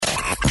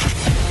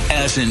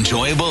as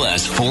enjoyable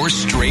as 4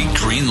 straight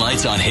green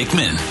lights on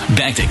Hickman.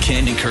 Back to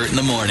Ken and Kurt in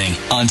the morning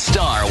on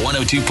Star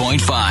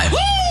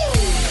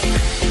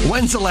 102.5.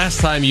 When's the last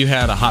time you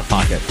had a Hot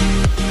Pocket?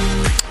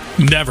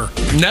 Never.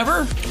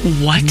 Never?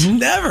 What?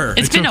 Never.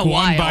 It's been a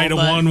while. One bite of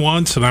one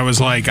once, and I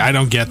was like, I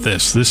don't get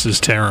this. This is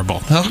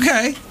terrible.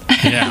 Okay.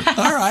 Yeah.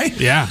 All right.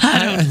 Yeah.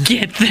 I don't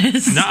get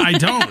this. No, I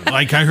don't.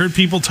 Like, I heard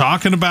people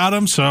talking about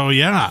them, so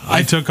yeah.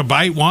 I took a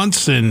bite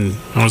once, and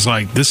I was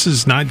like, this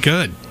is not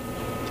good.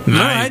 And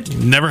All I right.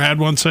 never had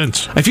one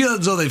since. I feel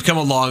as though they've come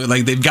along,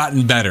 like they've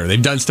gotten better. They've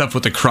done stuff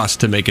with the crust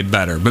to make it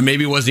better. But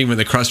maybe it wasn't even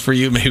the crust for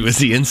you. Maybe it was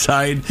the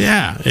inside.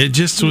 Yeah, it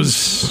just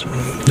was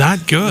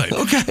not good.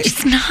 Okay.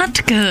 It's not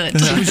good.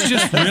 It was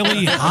just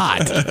really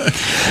hot.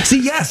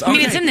 See, yes. Okay. I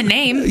mean, it's in the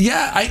name.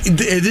 Yeah,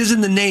 it is in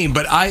the name,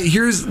 but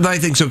here's my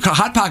thing. So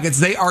Hot Pockets,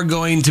 they are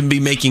going to be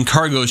making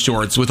cargo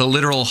shorts with a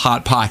literal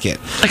hot pocket.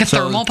 Like a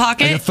thermal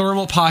pocket? Like a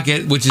thermal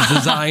pocket, which is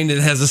designed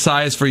and has a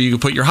size for you to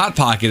put your Hot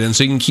Pocket in,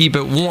 so you can keep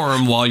it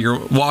warm while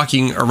you're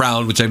walking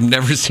around, which I've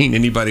never seen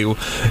anybody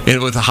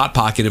with a Hot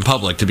Pocket in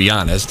public, to be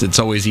honest. It's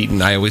always eaten,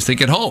 I always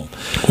think, at home.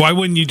 Why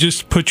wouldn't you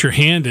just put your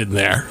hand in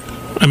there?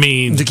 I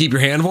mean, To keep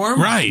your hand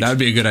warm? Right. That would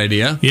be a good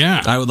idea.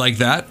 Yeah. I would like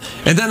that.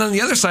 And then on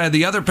the other side,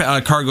 the other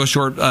cargo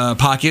short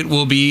pocket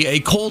will be a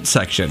cold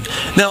section.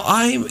 Now,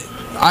 I'm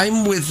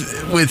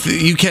with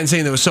you, Ken,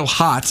 saying that it was so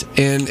hot,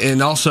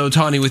 and also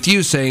Tawny with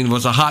you saying it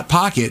was a hot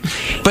pocket.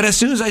 But as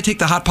soon as I take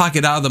the Hot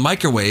Pocket out of the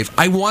microwave,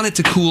 I want it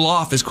to cool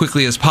off as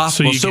quickly as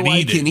possible so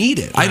I can eat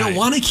it. I don't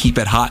want to keep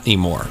it hot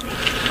anymore.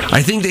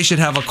 I think they should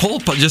have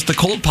just the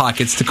cold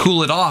pockets to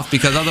cool it off,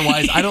 because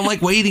otherwise I don't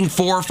like waiting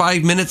 4 or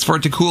 5 minutes for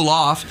it to cool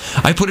off.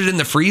 I put it in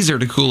the freezer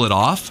to cool it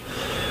off.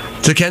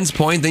 To Ken's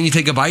point, then you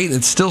take a bite and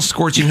it's still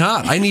scorching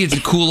hot. I need it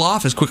to cool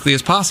off as quickly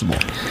as possible.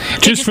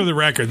 just for the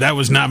record, that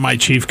was not my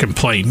chief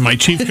complaint. My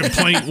chief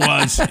complaint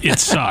was it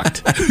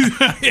sucked.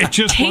 It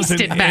just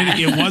Tasted wasn't bad.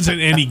 it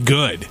wasn't any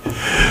good.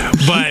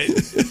 But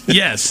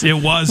yes, it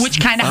was.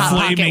 Which kind of Hot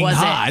Pocket flaming was it?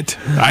 hot.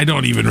 I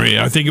don't even read.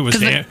 I think it was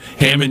 'Cause ham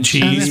and I was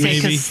cheese, gonna say,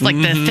 maybe. 'cause,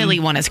 like the Philly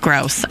one is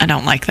gross. I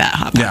don't like that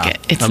Hot Pocket.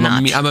 It's I'm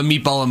not. I'm a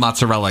meatball and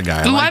mozzarella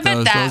guy. Ooh, like I bet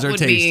those. that Those are would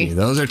tasty. be-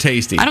 Those are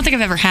tasty. I don't think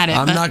I've ever had it.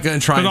 I'm but not going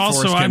to try But and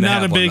also, force Ken I'm to not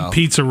a have one, big though.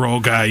 pizza roll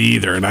guy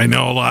either, and I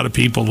know a lot of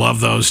people love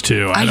those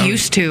too. I don't-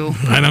 used to.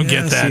 I don't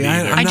get that see,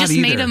 either. I'm I not just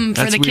made either. them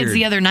for That's the kids weird.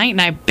 the other night,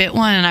 and I bit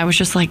one, and I was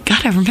just like,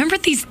 God, I remember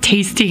these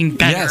tasting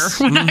better Yes.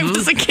 when I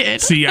was a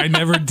kid. See, I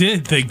never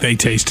did think they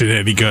tasted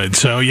any good.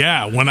 So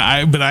yeah, but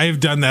I have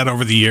done that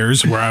over the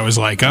years where I was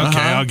like, okay,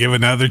 I'll give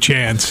another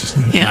chance.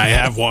 Yeah. I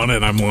have one,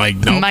 and I'm like,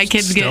 nope, My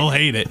kids still get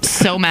hate it.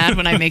 so mad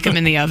when I make them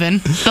in the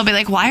oven. They'll be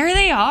like, why are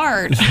they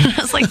hard?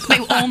 It's like they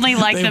only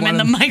like They them in want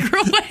the 'em-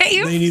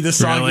 microwave. They need the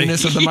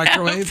sogginess of the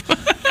microwave.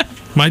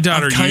 My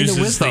daughter I'm kinda uses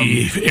with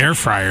the air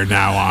fryer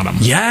now on them.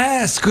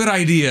 Yes, good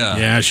idea.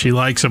 Yeah, she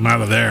likes them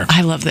out of there.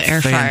 I love the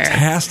air fryer.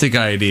 Fantastic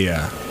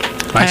idea.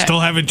 I still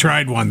haven't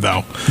tried one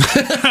though.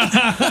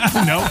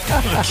 Nope.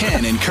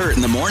 Ken and Kurt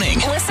in the morning.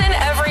 Listen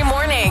every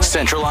morning.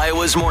 Central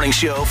Iowa's morning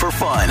show for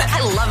fun.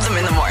 I love them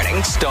in the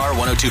morning. Star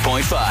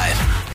 102.5.